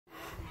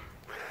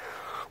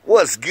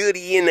What's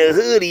goody in the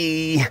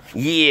hoodie?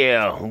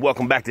 Yeah,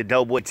 welcome back to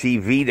Doughboy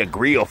TV Tha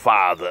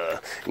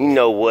Grillfather. You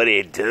know what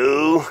it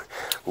do.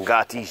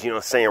 Got these, you know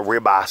what I'm saying,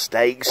 ribeye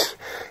steaks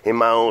in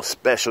my own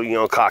special, you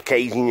know,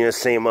 Caucasian, you know what I'm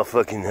saying,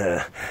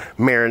 motherfucking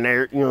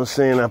marinara, you know what I'm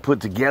saying, I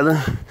put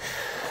together.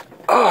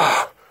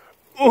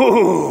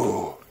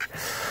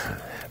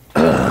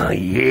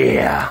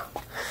 Yeah.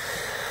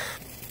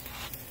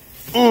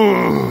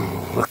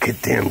 Look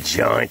at them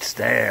joints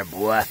there,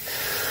 boy.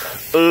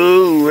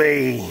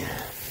 Ooh-wee.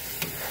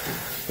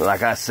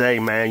 Like I say,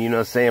 man, you know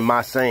what I'm saying,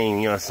 my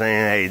saying, you know what I'm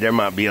saying, hey, there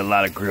might be a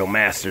lot of grill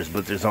masters,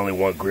 but there's only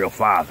one grill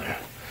father.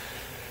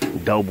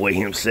 Doughboy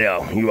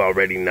himself, you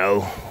already know.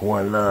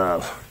 One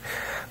love.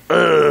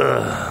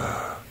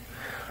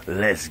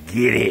 Let's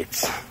get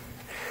it.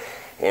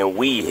 And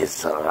we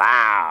is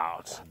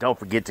loud. Don't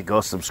forget to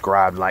go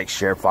subscribe, like,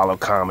 share, follow,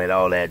 comment,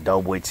 all that.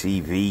 Doughboy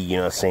TV, you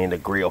know what I'm saying, Tha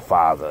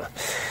Grillfather.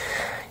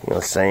 You know what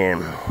I'm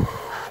saying,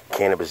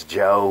 Cannabis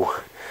Joe,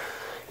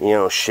 you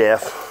know,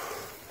 Chef.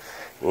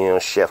 You know,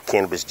 Chef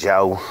Cannabis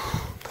Joe.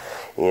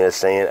 You know what I'm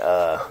saying?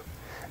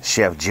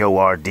 Chef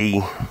Joe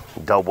RD.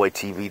 Doughboy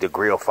TV Tha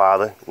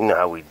Grillfather. You know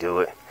how we do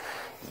it.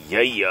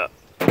 Yeah.